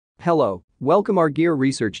Hello, welcome our gear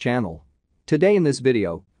research channel. Today in this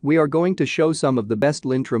video, we are going to show some of the best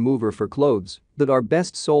lint remover for clothes that are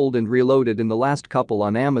best sold and reloaded in the last couple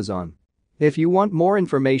on Amazon. If you want more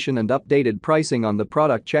information and updated pricing on the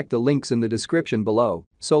product, check the links in the description below.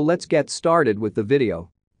 So let's get started with the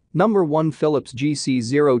video. Number 1, Philips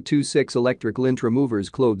GC026 Electric Lint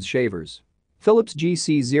Removers Clothes Shavers. Philips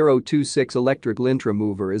GC026 Electric Lint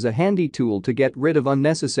Remover is a handy tool to get rid of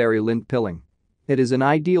unnecessary lint pilling. It is an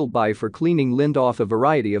ideal buy for cleaning lint off a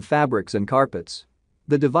variety of fabrics and carpets.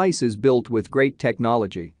 The device is built with great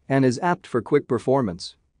technology and is apt for quick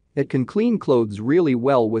performance. It can clean clothes really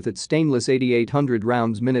well with its stainless 8800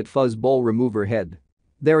 rounds minute fuzz ball remover head.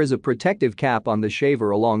 There is a protective cap on the shaver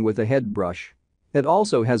along with a head brush. It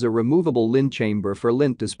also has a removable lint chamber for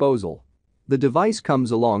lint disposal. The device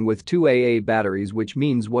comes along with 2 AA batteries, which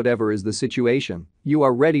means whatever is the situation, you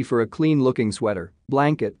are ready for a clean-looking sweater,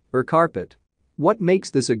 blanket, or carpet. What makes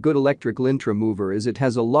this a good electric lint remover is it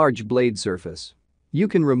has a large blade surface. You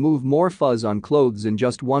can remove more fuzz on clothes in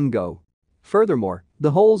just one go. Furthermore, the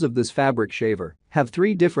holes of this fabric shaver have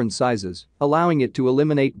 3 different sizes, allowing it to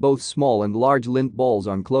eliminate both small and large lint balls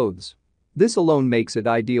on clothes. This alone makes it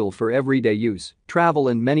ideal for everyday use, travel,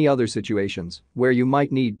 and many other situations where you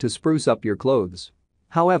might need to spruce up your clothes.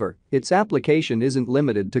 However, its application isn't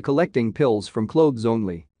limited to collecting pills from clothes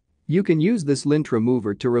only. You can use this lint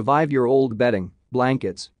remover to revive your old bedding,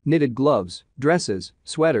 blankets, knitted gloves, dresses,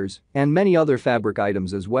 sweaters, and many other fabric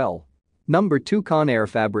items as well. Number 2, Conair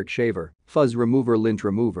Fabric Shaver Fuzz Remover Lint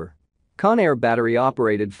Remover. Conair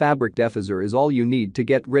battery-operated fabric defuzzer is all you need to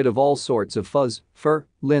get rid of all sorts of fuzz, fur,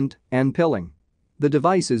 lint, and pilling. The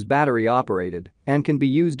device is battery-operated and can be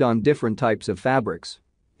used on different types of fabrics.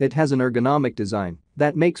 It has an ergonomic design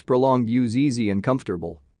that makes prolonged use easy and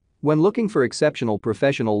comfortable. When looking for exceptional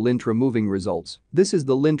professional lint removing results, this is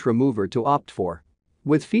the lint remover to opt for.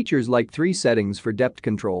 With features like 3 settings for depth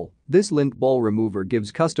control, this lint ball remover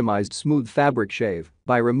gives customized smooth fabric shave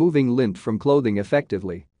by removing lint from clothing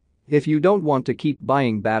effectively. If you don't want to keep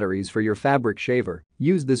buying batteries for your fabric shaver,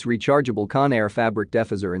 use this rechargeable Conair fabric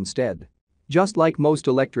defuzzer instead. Just like most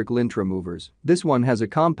electric lint removers, this one has a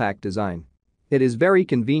compact design. It is very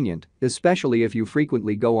convenient, especially if you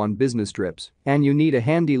frequently go on business trips and you need a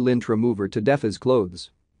handy lint remover to defuzz clothes.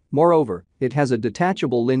 Moreover, it has a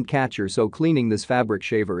detachable lint catcher, so cleaning this fabric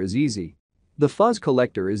shaver is easy. The fuzz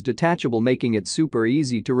collector is detachable, making it super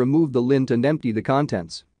easy to remove the lint and empty the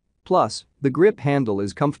contents. Plus, the grip handle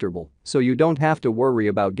is comfortable, so you don't have to worry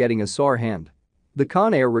about getting a sore hand. The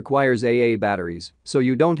Conair requires AA batteries, so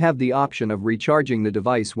you don't have the option of recharging the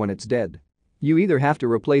device when it's dead. You either have to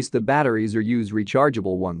replace the batteries or use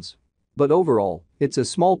rechargeable ones. But overall, it's a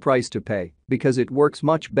small price to pay because it works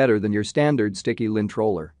much better than your standard sticky lint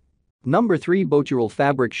roller. Number 3, BEAUTURAL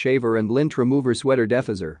Fabric Shaver and Lint Remover Sweater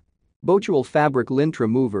Defuzzer. BEAUTURAL Fabric Lint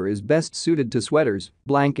Remover is best suited to sweaters,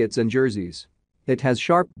 blankets, and jerseys. It has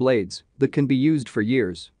sharp blades that can be used for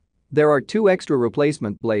years. There are 2 extra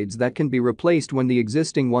replacement blades that can be replaced when the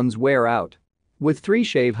existing ones wear out. With 3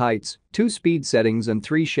 shave heights, 2 speed settings, and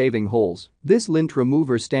 3 shaving holes, this lint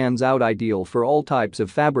remover stands out, ideal for all types of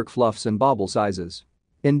fabric fluffs and bobble sizes.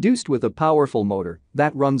 Induced with a powerful motor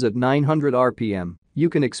that runs at 900 RPM, you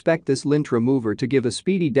can expect this lint remover to give a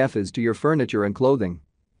speedy defuzz to your furniture and clothing.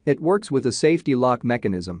 It works with a safety lock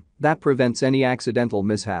mechanism that prevents any accidental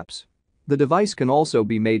mishaps. The device can also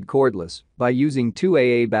be made cordless by using 2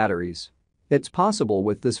 AA batteries. It's possible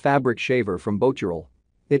with this fabric shaver from BEAUTURAL.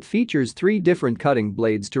 It features 3 different cutting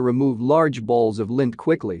blades to remove large balls of lint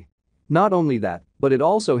quickly. Not only that, but it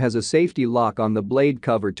also has a safety lock on the blade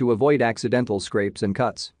cover to avoid accidental scrapes and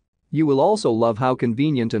cuts. You will also love how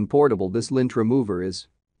convenient and portable this lint remover is.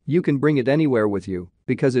 You can bring it anywhere with you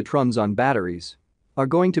because it runs on batteries. Are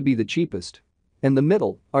going to be the cheapest. In the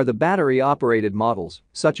middle are the battery-operated models,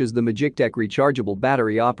 such as the Magictec rechargeable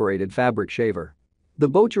battery-operated fabric shaver. The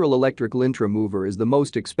BEAUTURAL electric lint remover is the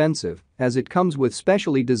most expensive, as it comes with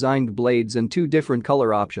specially designed blades and 2 different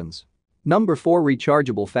color options. Number 4,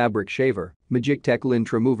 Rechargeable Fabric Shaver Magictec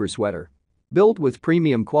Lint Remover Sweater. Built with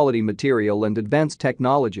premium quality material and advanced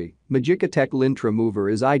technology, Magictec Lint Remover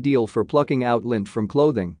is ideal for plucking out lint from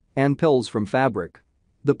clothing and pills from fabric.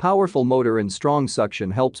 The powerful motor and strong suction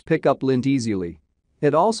helps pick up lint easily.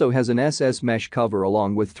 It also has an SS mesh cover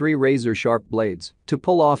along with 3 razor-sharp blades to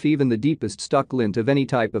pull off even the deepest stuck lint of any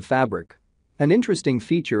type of fabric. An interesting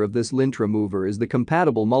feature of this lint remover is the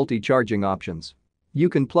compatible multi-charging options. You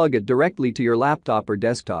can plug it directly to your laptop or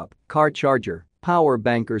desktop, car charger, power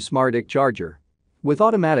bank, or SmartIC charger. With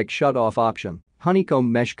automatic shut-off option,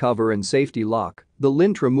 honeycomb mesh cover, and safety lock, the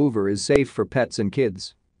lint remover is safe for pets and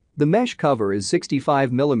kids. The mesh cover is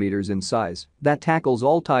 65mm in size that tackles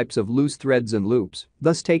all types of loose threads and loops,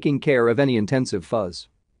 thus taking care of any intensive fuzz.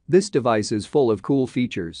 This device is full of cool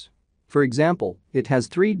features. For example, it has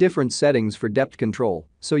 3 different settings for depth control,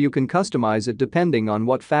 so you can customize it depending on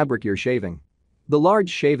what fabric you're shaving. The large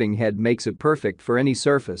shaving head makes it perfect for any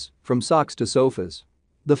surface, from socks to sofas.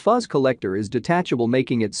 The fuzz collector is detachable,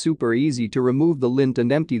 making it super easy to remove the lint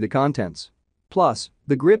and empty the contents. Plus,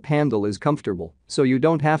 the grip handle is comfortable, so you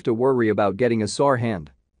don't have to worry about getting a sore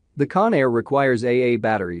hand. The Conair requires AA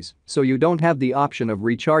batteries, so you don't have the option of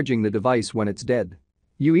recharging the device when it's dead.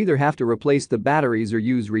 You either have to replace the batteries or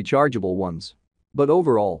use rechargeable ones. But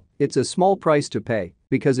overall, it's a small price to pay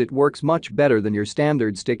because it works much better than your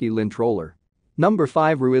standard sticky lint roller. Number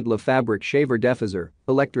 5. Ruidla Fabric Shaver Defuzzer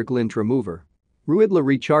Electric Lint Remover. Ruidla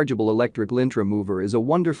Rechargeable Electric Lint Remover is a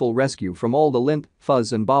wonderful rescue from all the lint,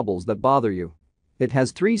 fuzz and bobbles that bother you. It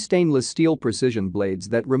has 3 stainless steel precision blades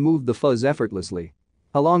that remove the fuzz effortlessly.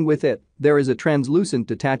 Along with it, there is a translucent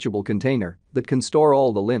detachable container that can store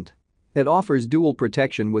all the lint. It offers dual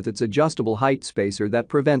protection with its adjustable height spacer that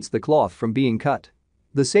prevents the cloth from being cut.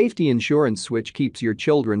 The safety insurance switch keeps your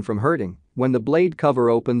children from hurting when the blade cover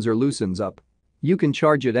opens or loosens up. You can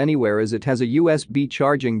charge it anywhere as it has a USB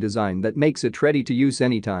charging design that makes it ready to use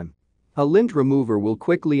anytime. A lint remover will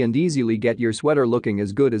quickly and easily get your sweater looking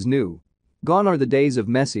as good as new. Gone are the days of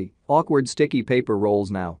messy, awkward sticky paper rolls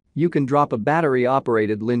now. You can drop a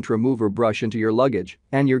battery-operated lint remover brush into your luggage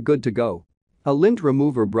and you're good to go. A lint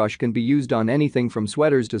remover brush can be used on anything from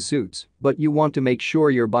sweaters to suits, but you want to make sure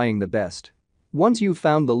you're buying the best. Once you've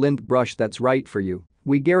found the lint brush that's right for you,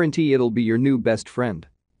 we guarantee it'll be your new best friend.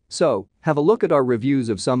 So, have a look at our reviews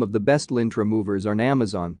of some of the best lint removers on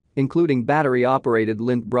Amazon, including battery-operated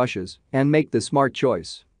lint brushes, and make the smart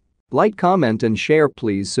choice. Like, comment and share.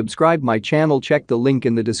 Please subscribe my channel. Check the link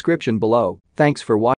in the description below. Thanks for watching.